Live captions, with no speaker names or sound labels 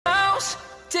house,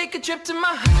 take a trip to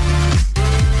my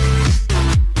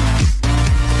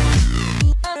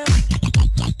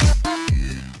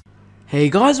Hey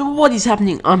guys, what is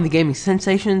happening? I'm the Gaming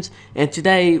Sensations, and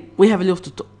today we have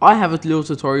I have a little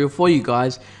tutorial for you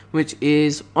guys, which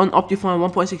is on Optifine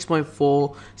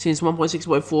 1.6.4. Since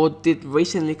 1.6.4 did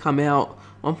recently come out,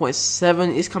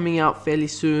 1.7 is coming out fairly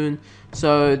soon.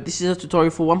 So this is a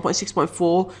tutorial for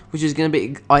 1.6.4, which is going to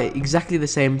be exactly the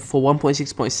same for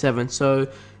 1.6.7. So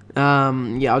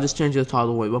yeah, I'll just change the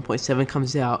title when 1.7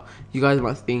 comes out. You guys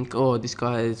might think, oh, this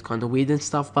guy is kind of weird and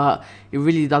stuff, but it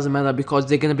really doesn't matter because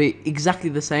they're going to be exactly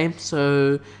the same.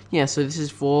 So yeah, so this is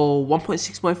for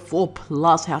 1.6.4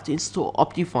 plus how to install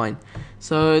Optifine.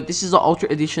 So this is the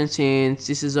Ultra Edition, since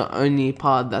this is the only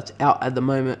part that's out at the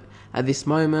moment. At this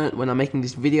moment, when I'm making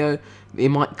this video, it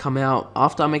might come out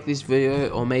after I make this video,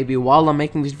 or maybe while I'm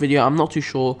making this video. I'm not too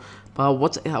sure. But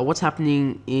what's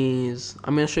happening is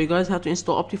I'm going to show you guys how to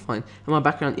install Optifine. And my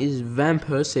background is Van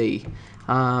Persie,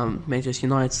 Manchester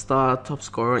United star, top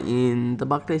scorer in the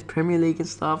Barclays Premier League and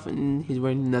stuff, and he's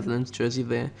wearing the Netherlands jersey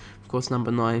there. Of course,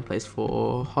 number 9 plays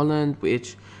for Holland,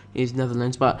 which is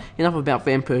Netherlands. But enough about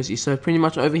Van Persie. So pretty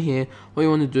much over here, what you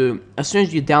want to do, as soon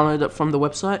as you download it from the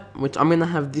website, which I'm going to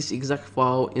have this exact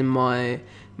file in my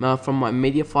from my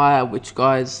media file, which,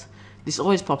 guys, this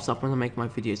always pops up when I make my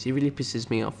videos. It really pisses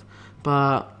me off.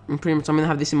 But pretty much I'm going to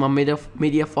have this in my media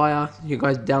file. You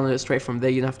guys download it straight from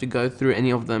there. You don't have to go through any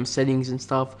of them settings and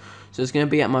stuff. So it's going to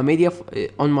be at my media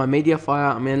file. I'm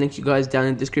going to link you guys down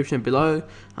in the description below.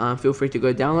 Feel free to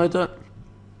go download it.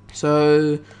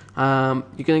 So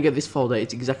you're going to get this folder.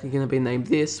 It's exactly going to be named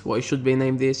this. Well, it should be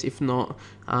named this. If not,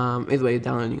 either way, you're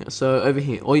downloading it. So over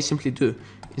here, all you simply do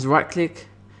is right click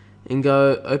and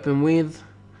go open with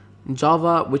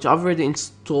Java, which I've already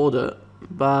installed it,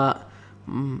 but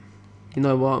you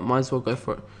know what, might as well go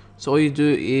for it. So all you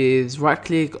do is right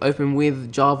click, open with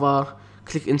Java,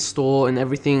 click install and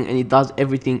everything, and it does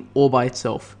everything all by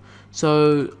itself.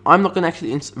 So I'm not going to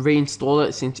actually reinstall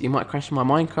it, since it might crash my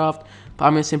Minecraft, but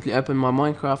I'm going to simply open my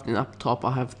Minecraft, and up top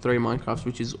I have 3 Minecrafts,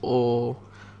 which is all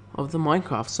of the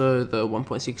Minecraft, so the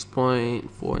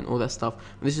 1.6.4 and all that stuff.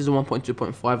 And this is a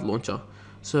 1.2.5 launcher.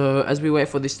 So as we wait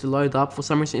for this to load up, for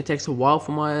some reason it takes a while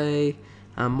for my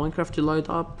Minecraft to load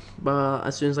up, but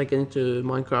as soon as I get into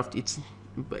Minecraft,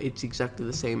 it's exactly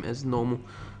the same as normal.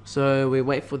 So we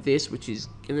wait for this, which is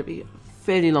gonna be a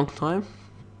fairly long time.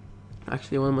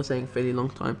 Actually, what am I saying? Fairly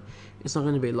long time. It's not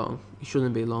gonna be long. It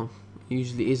shouldn't be long. It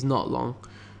usually is not long.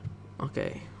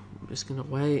 Okay, I'm just gonna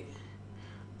wait.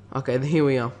 Okay, here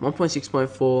we are,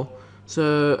 1.6.4.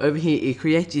 So over here it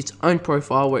creates its own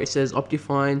profile where it says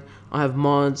Optifine. I have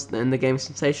mods and the Gaming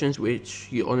Sensations, which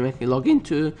you automatically log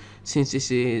into, since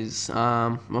this is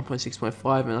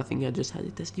 1.6.5, and I think I just had a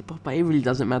testy pop, but it really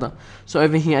doesn't matter. So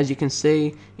over here, as you can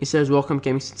see, it says welcome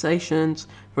Gaming Sensations,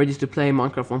 ready to play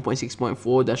Minecraft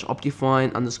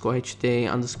 1.6.4-Optifine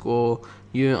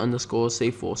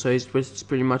 _HD_U_C4. So it's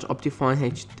pretty much Optifine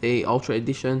HD Ultra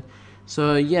Edition.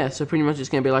 So yeah, so pretty much it's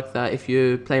going to be like that. If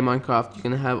you play Minecraft, you're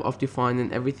going to have Optifine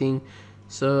and everything.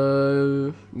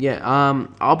 So yeah,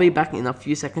 I'll be back in a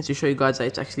few seconds to show you guys that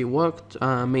it's actually worked,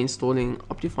 me installing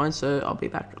Optifine. So I'll be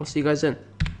back. I'll see you guys then.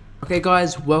 Okay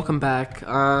guys, welcome back.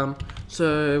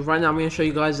 So right now I'm going to show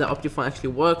you guys that Optifine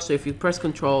actually works. So if you press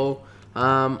Control,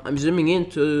 I'm zooming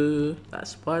into that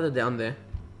spider down there,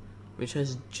 which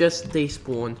has just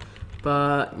despawned.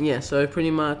 But yeah, so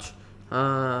pretty much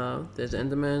there's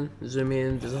Enderman, zoom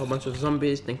in, there's a whole bunch of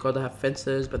zombies. Thank God I have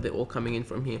fences, but they're all coming in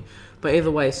from here. But either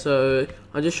way, so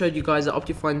I just showed you guys that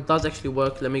Optifine does actually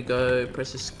work. Let me go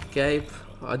press escape.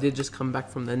 I did just come back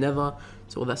from the nether,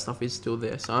 so all that stuff is still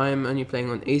there. So I'm only playing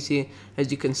on easy. As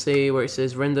you can see where it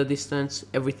says render distance,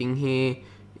 everything here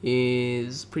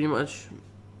is pretty much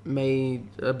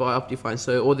made by Optifine.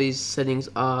 So all these settings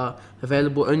are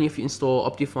available only if you install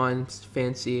Optifine's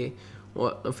fancy.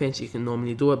 Or fancy, you can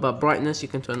normally do it, but brightness you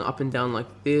can turn up and down like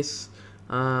this.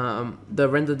 The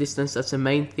render distance, that's the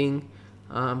main thing.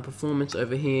 Performance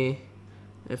over here,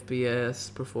 FPS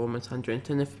performance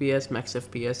 110 FPS, max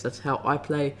FPS. That's how I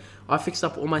play. I fixed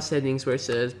up all my settings where it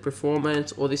says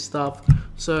performance, all this stuff.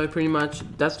 So pretty much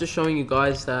that's just showing you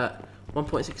guys that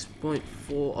 1.6.4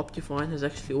 Optifine has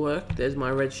actually worked. There's my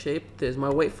red sheep, there's my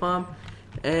wheat farm,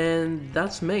 and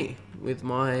that's me with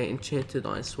my enchanted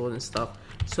iron sword and stuff.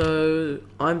 So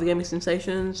I'm the Gaming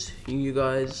Sensations. You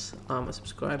guys are my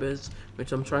subscribers,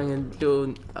 which I'm trying to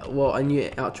do well, a new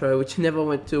outro which never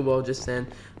went too well just then.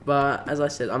 But as I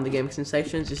said, I'm the Gaming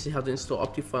Sensations. This is how to install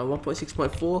Optifine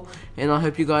 1.6.4, and I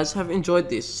hope you guys have enjoyed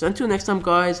this. So until next time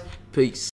guys, peace.